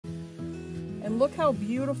And look how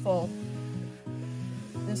beautiful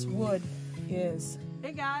this wood is.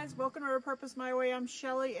 Hey guys, welcome to Repurpose My Way. I'm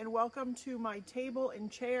Shelly and welcome to my table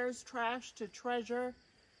and chairs trash to treasure.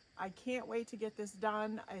 I can't wait to get this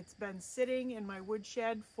done. It's been sitting in my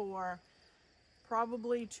woodshed for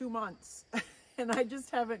probably 2 months and I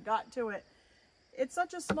just haven't got to it. It's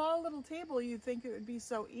such a small little table, you'd think it would be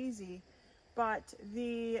so easy, but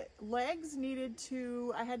the legs needed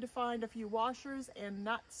to, I had to find a few washers and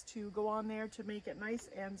nuts to go on there to make it nice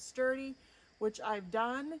and sturdy, which I've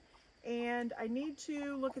done. And I need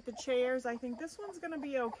to look at the chairs. I think this one's gonna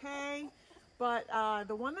be okay, but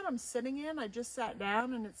the one that I'm sitting in, I just sat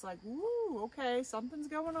down and it's like, woo, okay, something's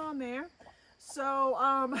going on there. So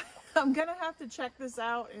I'm gonna have to check this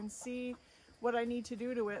out and see what I need to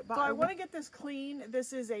do to it. But so I wanna get this clean.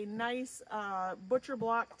 This is a nice butcher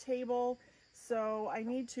block table. So I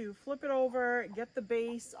need to flip it over, get the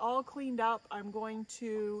base all cleaned up. I'm going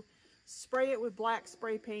to spray it with black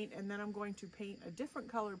spray paint, and then I'm going to paint a different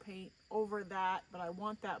color paint over that, but I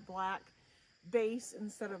want that black base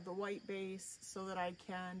instead of the white base so that I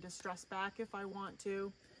can distress back if I want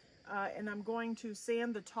to. And I'm going to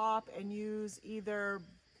sand the top and use either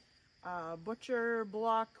butcher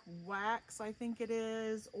block wax, I think it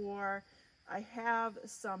is, or I have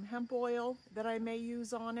some hemp oil that I may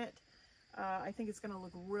use on it. I think it's going to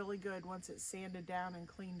look really good once it's sanded down and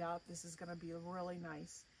cleaned up. This is going to be really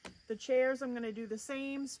nice. The chairs, I'm going to do the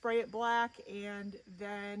same, spray it black, and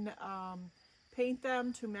then paint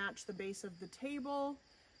them to match the base of the table.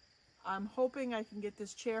 I'm hoping I can get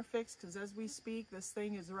this chair fixed because as we speak, this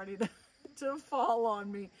thing is ready to fall on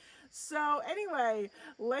me. So anyway,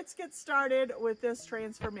 let's get started with this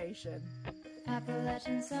transformation.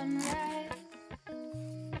 Appalachian sunrise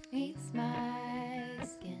meets my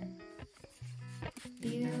skin.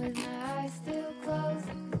 Even with my eyes still closed,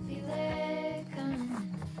 feel it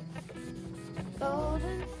coming.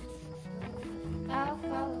 Golden, I'll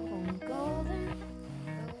follow on golden.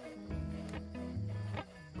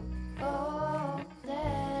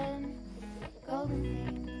 Golden, golden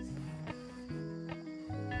things.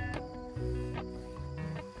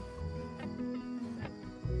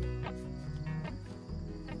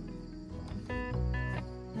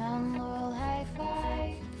 Mountain laurel high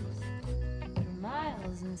fives for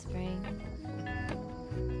miles in spring.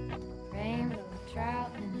 Rainbow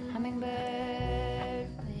trout and hummingbird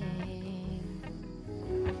wing.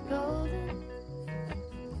 Golden,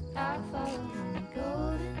 I'll follow only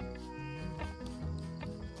golden.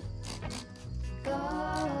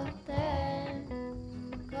 Golden,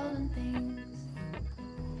 golden things.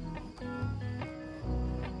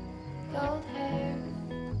 Gold hair,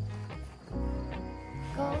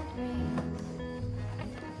 gold rings,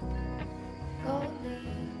 gold leaves.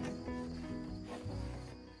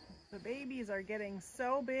 The babies are getting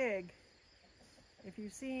so big. If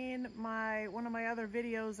you've seen one of my other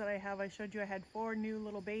videos that I have, I showed you I had 4 new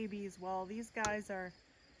little babies. Well, these guys are,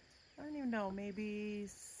 I don't even know, maybe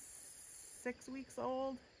 6 weeks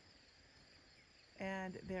old,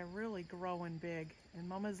 and they're really growing big. And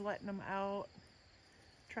Mama's letting them out,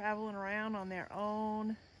 traveling around on their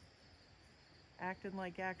own, acting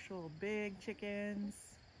like actual big chickens.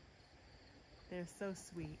 They're so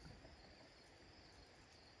sweet.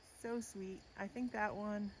 So sweet. I think that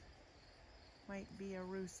one might be a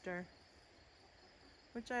rooster,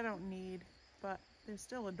 which I don't need, but they're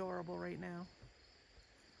still adorable right now.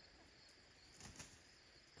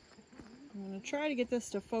 I'm going to try to get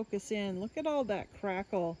this to focus in. Look at all that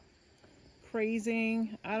crackle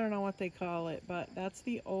crazing. I don't know what they call it, but that's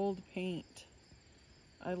the old paint.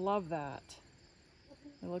 I love that.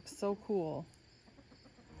 It looks so cool.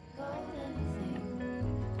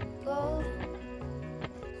 Golden, golden,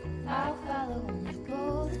 I'll follow only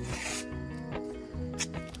golden.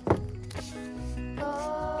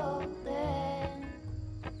 Golden,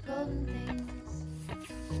 golden things.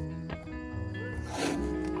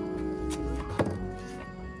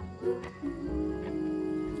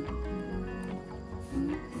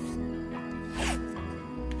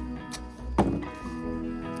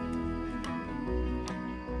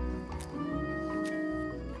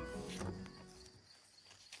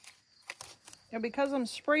 And because I'm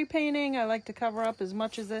spray painting, I like to cover up as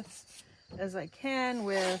much of this as I can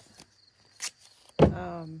with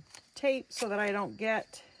tape so that I don't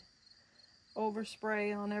get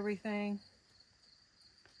overspray on everything.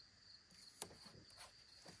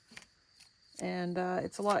 And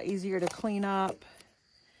it's a lot easier to clean up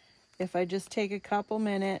if I just take a couple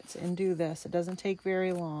minutes and do this. It doesn't take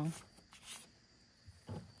very long.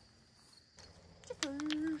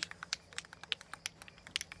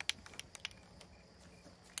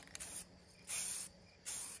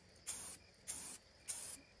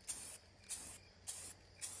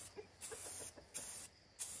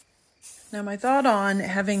 Now my thought on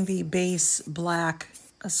having the base black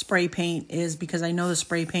spray paint is because I know the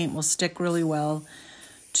spray paint will stick really well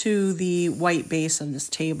to the white base of this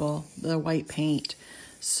table, the white paint.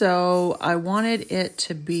 So I wanted it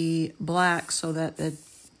to be black so that the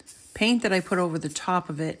paint that I put over the top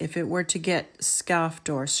of it, if it were to get scuffed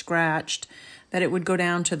or scratched, that it would go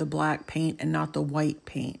down to the black paint and not the white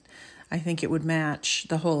paint. I think it would match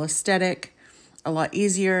the whole aesthetic a lot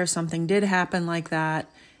easier if something did happen like that.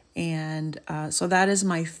 And so that is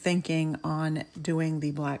my thinking on doing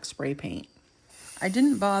the black spray paint. I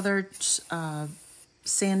didn't bother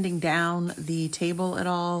sanding down the table at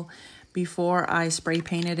all before I spray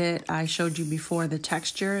painted it. I showed you before the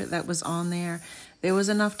texture that was on there. There was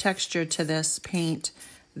enough texture to this paint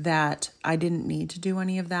that I didn't need to do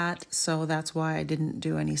any of that, so that's why I didn't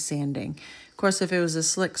do any sanding. Of course, if it was a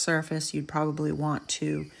slick surface, you'd probably want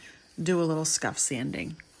to do a little scuff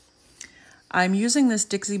sanding. I'm using this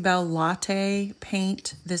Dixie Belle Latte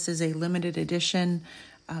paint. This is a limited edition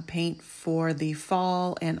paint for the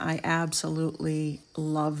fall, and I absolutely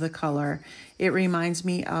love the color. It reminds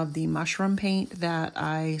me of the mushroom paint that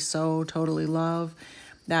I so totally love.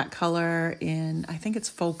 That color in, I think it's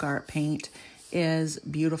folk art paint, is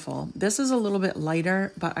beautiful. This is a little bit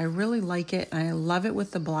lighter, but I really like it. And I love it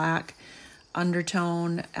with the black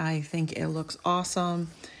undertone. I think it looks awesome.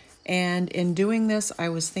 And in doing this, I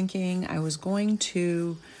was thinking I was going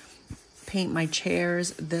to paint my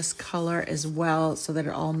chairs this color as well so that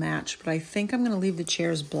it all matched. But I think I'm going to leave the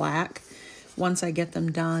chairs black once I get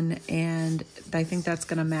them done, and I think that's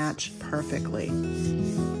going to match perfectly.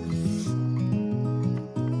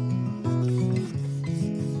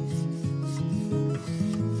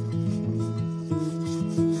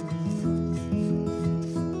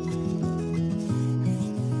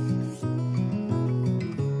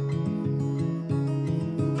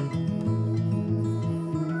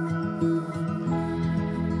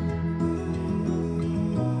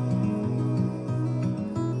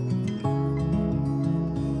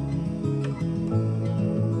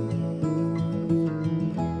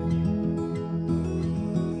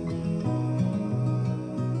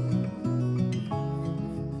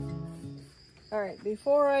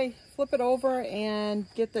 Before I flip it over and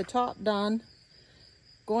get the top done,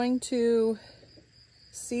 going to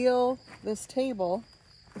seal this table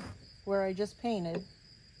where I just painted.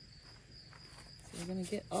 So we're going to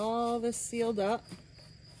get all this sealed up.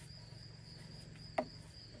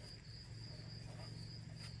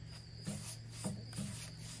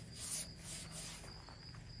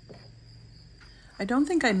 I don't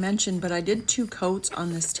think I mentioned, but I did 2 coats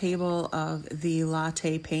on this table of the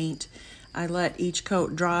latte paint. I let each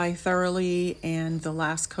coat dry thoroughly, and the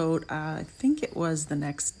last coat, I think it was the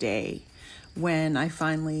next day when I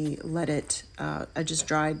finally let it,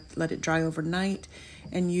 let it dry overnight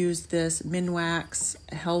and used this Minwax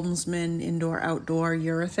Helmsman Indoor Outdoor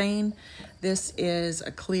Urethane. This is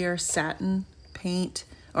a clear satin paint,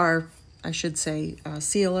 or I should say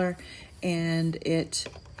sealer, and it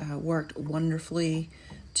worked wonderfully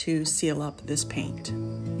to seal up this paint.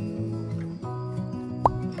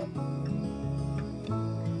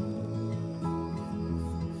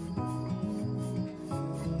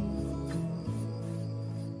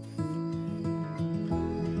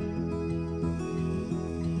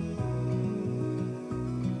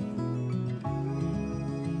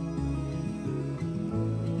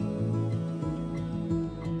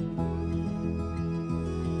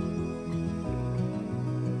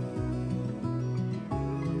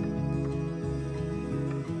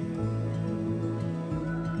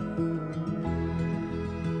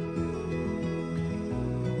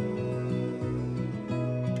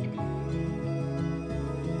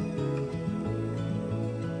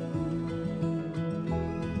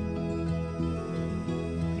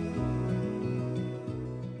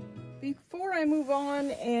 I move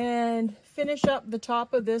on and finish up the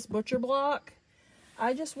top of this butcher block,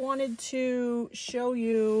 I just wanted to show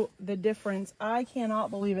you the difference. I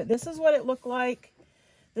cannot believe it. This is what it looked like.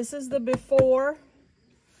 This is the before.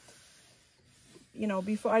 You know,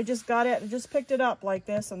 before I just got it, just picked it up like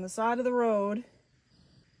this on the side of the road,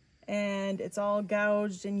 and it's all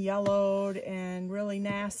gouged and yellowed and really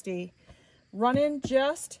nasty. Running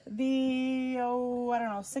just the, I don't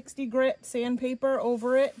know, 60 grit sandpaper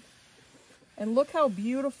over it. And look how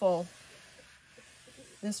beautiful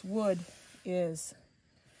this wood is.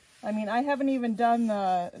 I mean, I haven't even done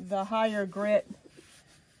the higher grit.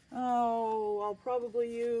 Oh, I'll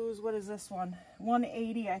probably use, what is this one?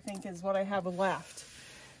 180, I think, is what I have left.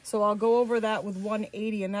 So I'll go over that with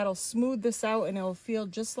 180, and that'll smooth this out, and it'll feel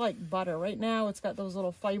just like butter. Right now, it's got those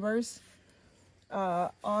little fibers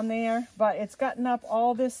on there, but it's gotten up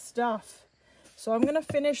all this stuff. So I'm gonna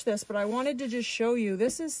finish this, but I wanted to just show you,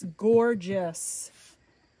 this is gorgeous.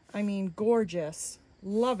 I mean, gorgeous.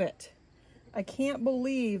 Love it. I can't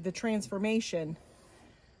believe the transformation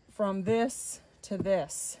from this to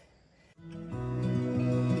this.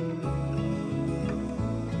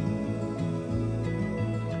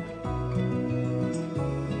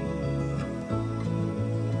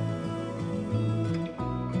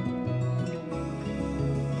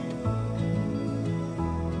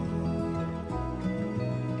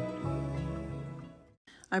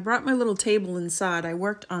 I brought my little table inside. I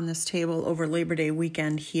worked on this table over Labor Day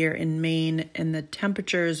weekend here in Maine, and the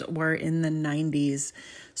temperatures were in the 90s.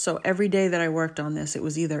 So every day that I worked on this, it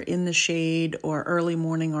was either in the shade or early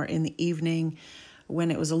morning or in the evening when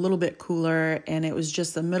it was a little bit cooler, and it was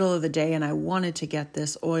just the middle of the day, and I wanted to get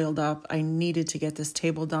this oiled up. I needed to get this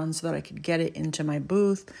table done so that I could get it into my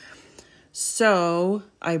booth. So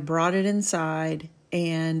I brought it inside,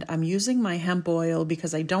 and I'm using my hemp oil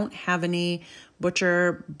because I don't have any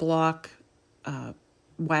butcher block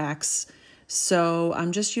wax. So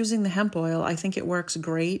I'm just using the hemp oil. I think it works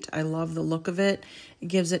great. I love the look of it. It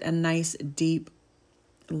gives it a nice, deep,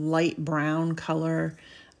 light brown color.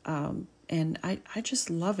 And I just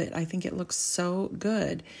love it. I think it looks so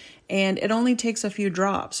good. And it only takes a few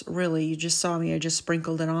drops, really. You just saw me. I just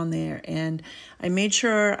sprinkled it on there. And I made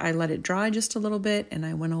sure I let it dry just a little bit, and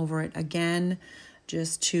I went over it again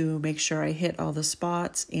just to make sure I hit all the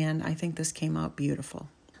spots, and I think this came out beautiful.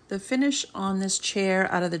 The finish on this chair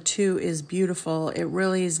out of the two is beautiful. It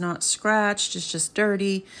really is not scratched, it's just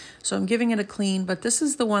dirty. So I'm giving it a clean, but this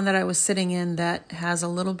is the one that I was sitting in that has a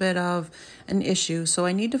little bit of an issue. So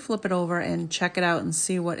I need to flip it over and check it out and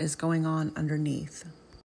see what is going on underneath.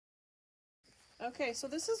 Okay, so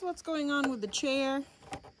this is what's going on with the chair.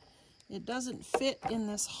 It doesn't fit in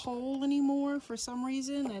this hole anymore for some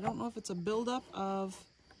reason. I don't know if it's a buildup of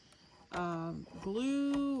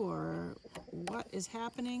glue or what is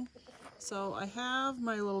happening. So I have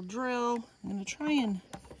my little drill. I'm going to try and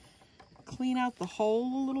clean out the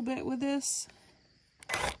hole a little bit with this.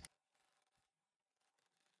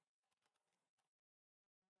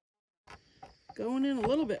 Going in a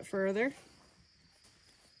little bit further.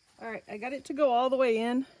 All right, I got it to go all the way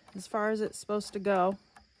in as far as it's supposed to go.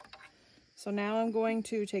 So now I'm going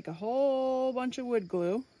to take a whole bunch of wood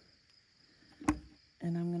glue,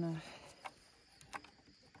 and I'm going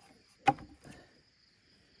to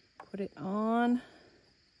put it on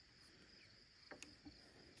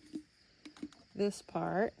this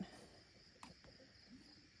part.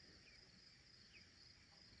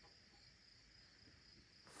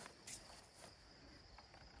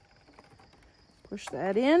 Push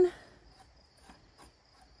that in,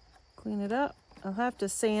 clean it up. I'll have to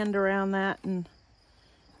sand around that and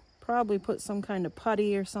probably put some kind of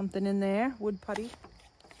putty or something in there, wood putty.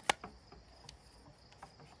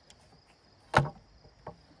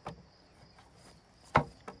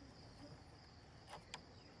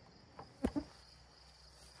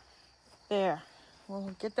 There,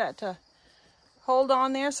 we'll get that to hold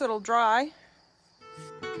on there so it'll dry.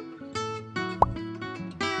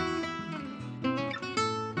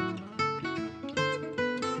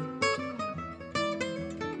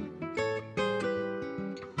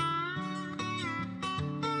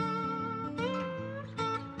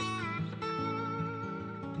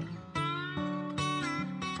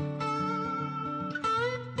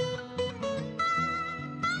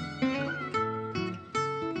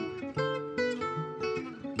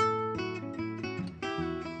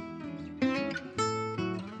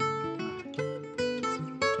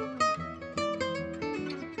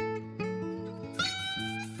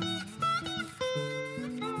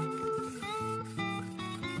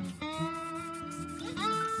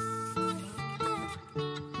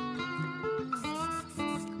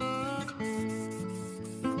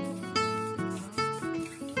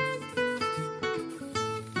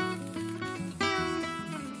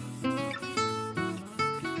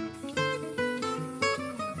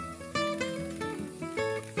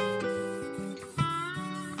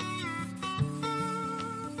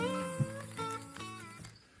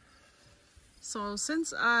 So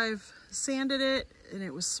since I've sanded it and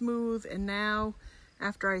it was smooth, and now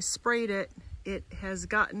after I sprayed it, it has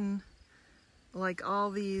gotten like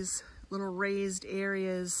all these little raised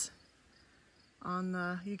areas on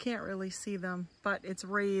the, you can't really see them, but it's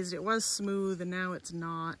raised. It was smooth and now it's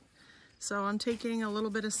not. So I'm taking a little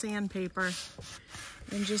bit of sandpaper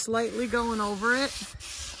and just lightly going over it.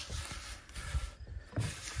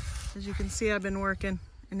 As you can see, I've been working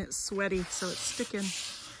and it's sweaty, so it's sticking.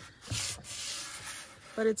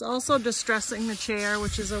 But it's also distressing the chair,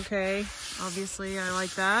 which is okay. Obviously, I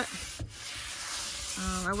like that.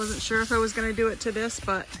 I wasn't sure if I was gonna do it to this,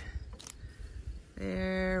 but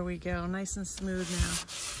there we go, nice and smooth now.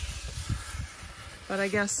 But I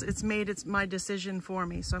guess it's my decision for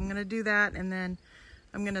me. So I'm gonna do that, and then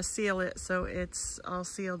I'm gonna seal it so it's all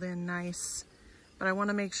sealed in nice. But I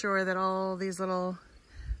wanna make sure that all these little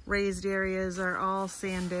raised areas are all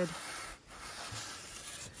sanded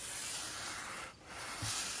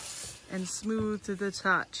and smooth to the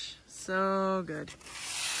touch. So good,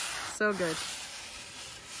 so good.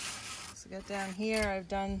 So get down here, I've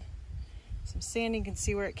done some sanding. You can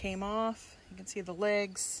see where it came off. You can see the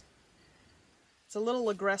legs. It's a little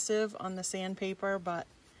aggressive on the sandpaper, but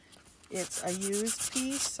it's a used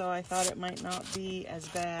piece, so I thought it might not be as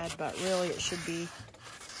bad, but really it should be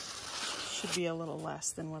a little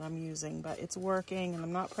less than what I'm using, but it's working, and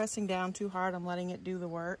I'm not pressing down too hard. I'm letting it do the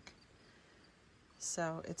work,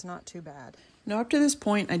 so it's not too bad. Now, up to this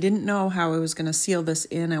point, I didn't know how I was going to seal this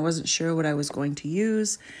in. I wasn't sure what I was going to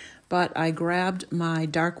use, but I grabbed my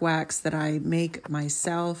dark wax that I make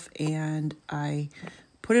myself, and I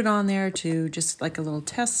put it on there to just like a little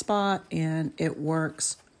test spot, and it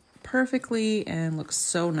works perfectly and looks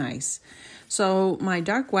so nice. So my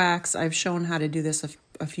dark wax, I've shown how to do this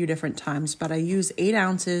a few different times, but I use 8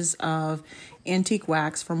 ounces of antique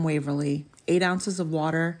wax from Waverly, 8 ounces of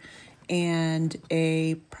water, and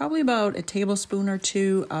probably about a tablespoon or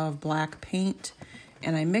 2 of black paint.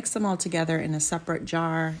 And I mix them all together in a separate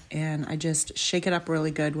jar, and I just shake it up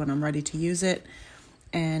really good when I'm ready to use it.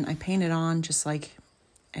 And I paint it on just like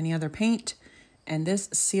any other paint. And this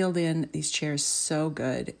sealed in these chairs so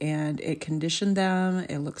good, and it conditioned them.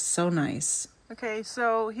 It looks so nice. Okay,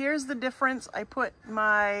 so here's the difference. I put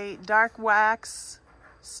my dark wax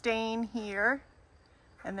stain here,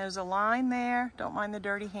 and there's a line there. Don't mind the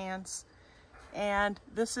dirty hands. And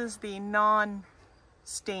this is the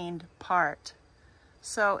non-stained part.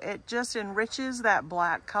 So it just enriches that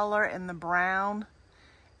black color and the brown,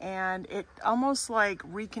 and it almost like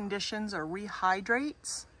reconditions or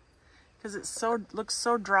rehydrates, because it looks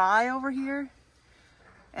so dry over here.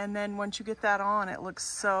 And then once you get that on, it looks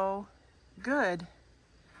so good.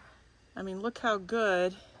 I mean, look how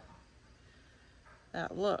good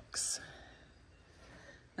that looks.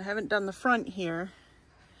 I haven't done the front here.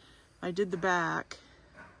 I did the back.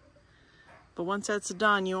 But once that's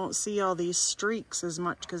done, you won't see all these streaks as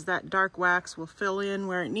much, because that dark wax will fill in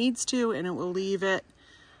where it needs to, and it will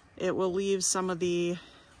leave some of the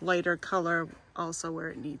lighter color also where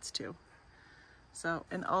it needs to. So,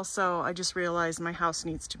 and also I just realized my house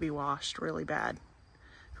needs to be washed really bad.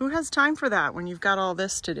 Who has time for that when you've got all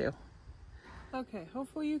this to do? Okay,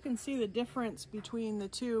 hopefully you can see the difference between the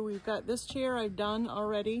two. We've got this chair I've done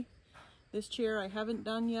already. This chair I haven't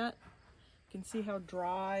done yet. You can see how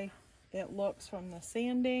dry it looks from the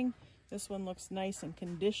sanding. This one looks nice and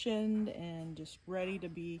conditioned and just ready to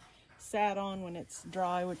be sat on when it's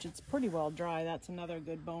dry, which it's pretty well dry. That's another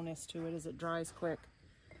good bonus to it, is it dries quick.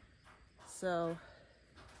 So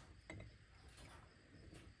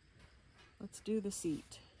let's do the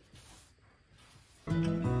seat.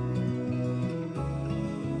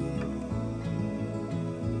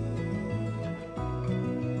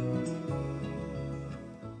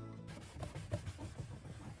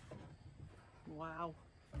 Wow,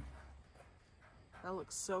 that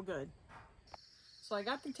looks so good. So I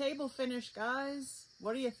got the table finished, guys.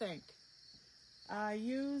 What do you think? I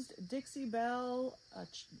used Dixie Belle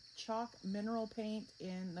chalk mineral paint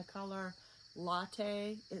in the color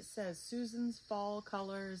Latte. It says Susan's Fall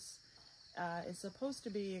Colors. It's supposed to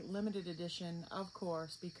be limited edition, of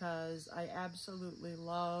course, because I absolutely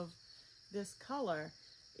love this color.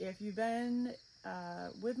 If you've been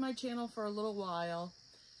with my channel for a little while,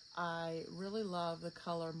 I really love the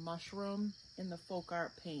color Mushroom in the folk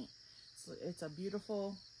art paint. So it's a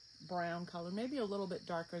beautiful brown color, maybe a little bit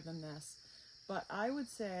darker than this. But I would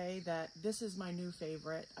say that this is my new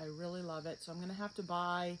favorite. I really love it. So I'm going to have to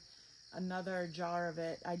buy another jar of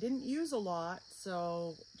it. I didn't use a lot,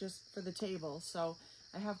 so just for the table. So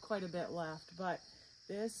I have quite a bit left. But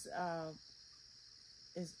this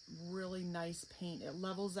is really nice paint. It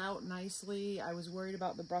levels out nicely. I was worried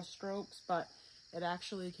about the brush strokes, but it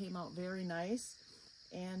actually came out very nice.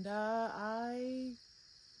 And I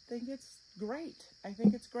think it's great. I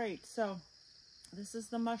think it's great. So this is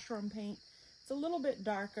the Mushroom paint. It's a little bit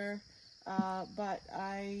darker, but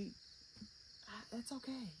it's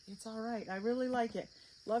okay. It's all right. I really like it.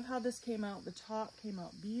 Love how this came out. The top came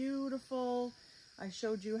out beautiful. I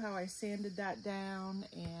showed you how I sanded that down,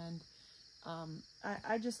 and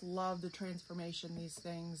I just love the transformation these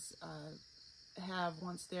things have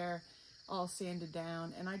once they're all sanded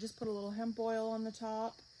down, and I just put a little hemp oil on the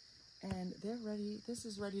top, and they're ready. This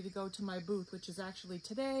is ready to go to my booth, which is actually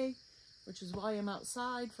today, which is why I'm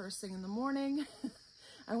outside first thing in the morning.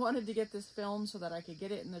 I wanted to get this filmed so that I could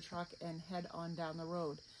get it in the truck and head on down the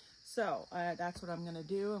road. So that's what I'm going to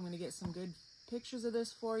do. I'm going to get some good pictures of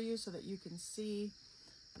this for you so that you can see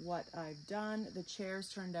what I've done. The chairs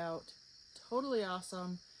turned out totally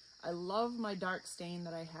awesome. I love my dark stain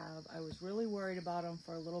that I have. I was really worried about them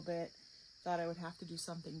for a little bit. Thought I would have to do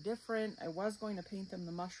something different. I was going to paint them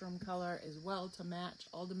the mushroom color as well to match,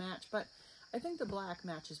 all to match, but I think the black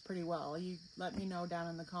matches pretty well. You let me know down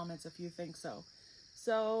in the comments if you think so.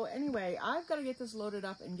 So anyway, I've got to get this loaded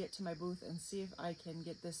up and get to my booth and see if I can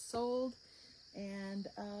get this sold. And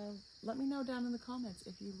let me know down in the comments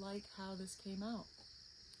if you like how this came out.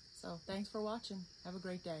 So thanks for watching. Have a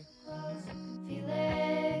great day. Feel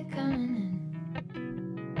it coming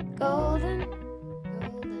in. Golden,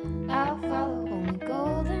 golden. I'll follow only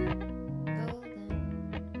golden, golden,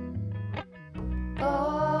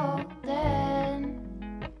 golden,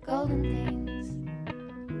 golden things.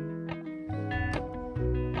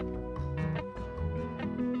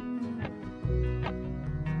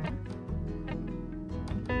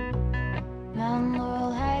 Mountain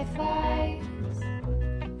laurel high fives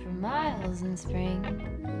for miles in spring.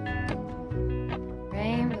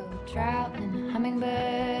 Rainbow trout and a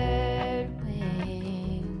hummingbird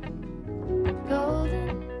wing. Golden,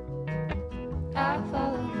 I'll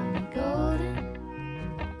follow only golden,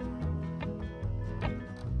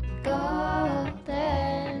 golden,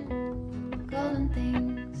 golden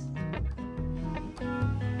things.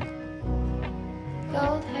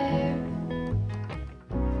 Gold hair,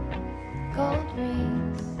 gold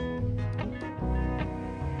rings,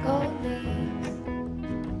 gold leaves,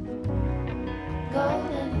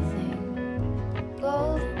 gold anything,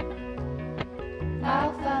 golden.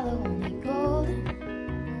 I'll follow only golden,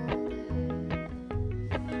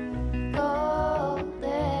 golden,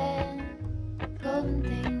 golden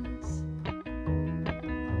things.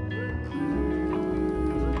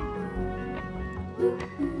 Ooh,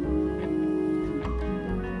 ooh, ooh.